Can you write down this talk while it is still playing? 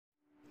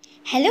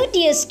Hello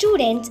dear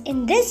students,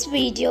 in this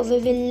video we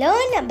will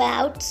learn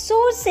about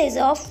sources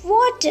of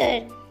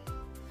water.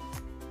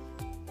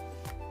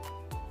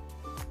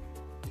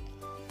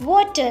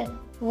 Water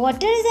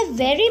is a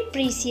very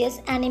precious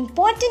and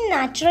important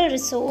natural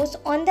resource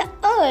on the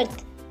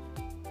earth.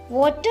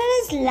 Water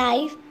is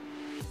life,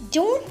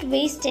 don't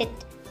waste it.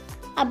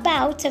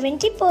 About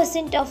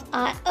 70% of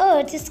our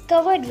earth is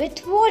covered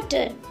with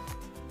water.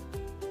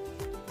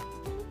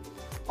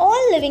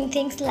 All living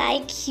things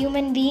like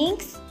human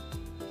beings,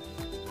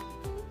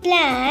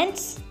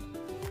 plants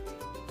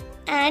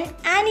and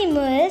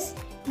animals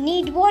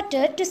need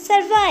water to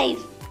survive.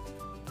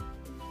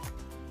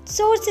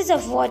 Sources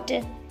of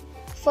water.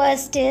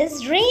 First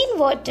is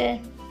rainwater.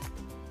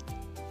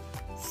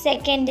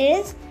 Second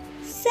is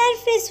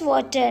surface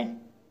water.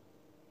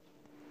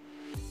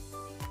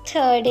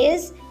 Third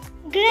is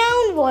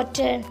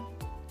groundwater.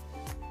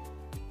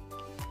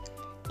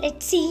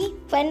 Let's see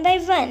one by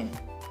one.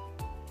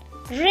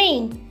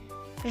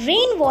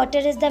 Rainwater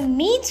is the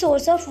main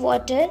source of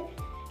water.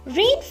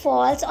 Rain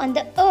falls on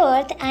the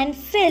earth and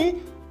fill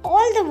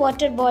all the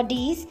water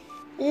bodies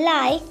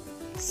like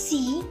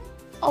sea,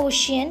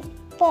 ocean,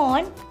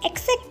 pond,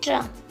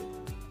 etc.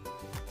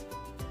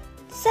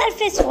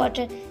 Surface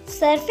water.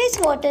 Surface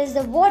water is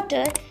the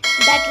water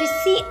that we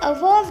see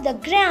above the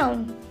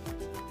ground.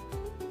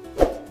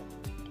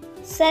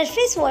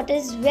 Surface water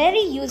is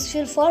very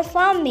useful for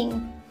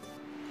farming.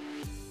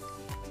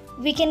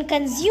 We can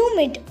consume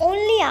it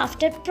only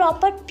after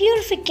proper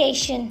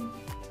purification.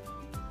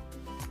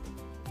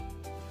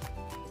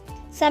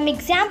 Some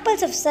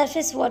examples of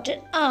surface water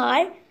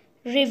are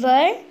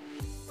river,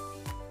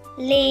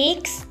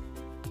 lakes,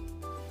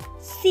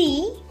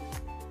 sea,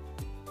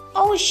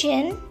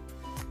 ocean,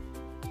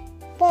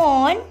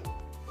 pond,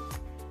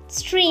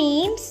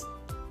 streams.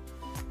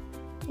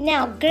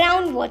 Now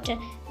groundwater.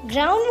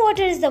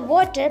 Groundwater is the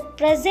water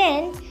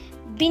present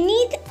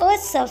beneath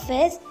Earth's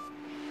surface.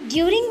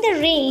 During the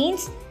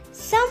rains,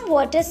 some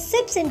water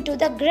seeps into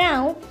the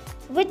ground,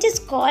 which is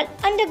called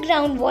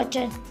underground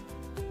water.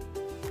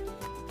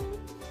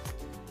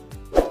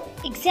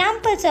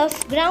 Examples of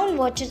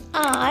groundwater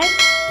are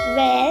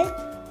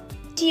well,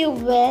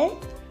 tube well,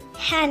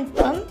 hand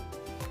pump.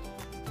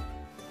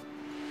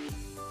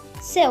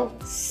 So,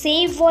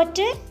 save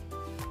water,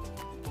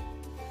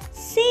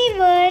 save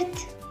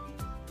earth,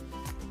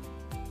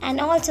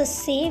 and also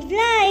save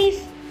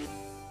life.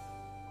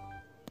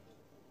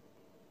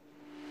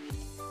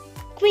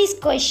 Quiz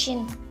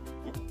question.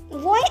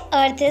 Why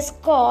Earth is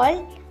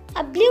called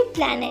a blue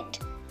planet?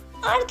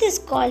 Earth is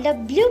called a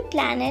blue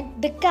planet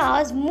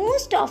because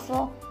most of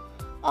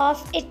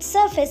its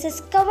surface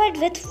is covered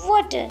with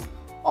water,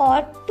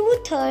 or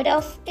 2/3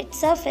 of its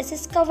surface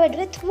is covered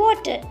with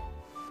water.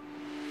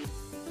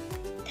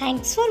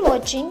 Thanks for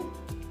watching.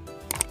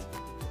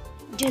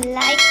 Do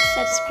like,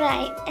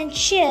 subscribe and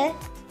share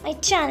my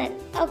channel.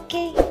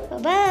 Okay,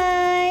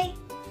 bye-bye.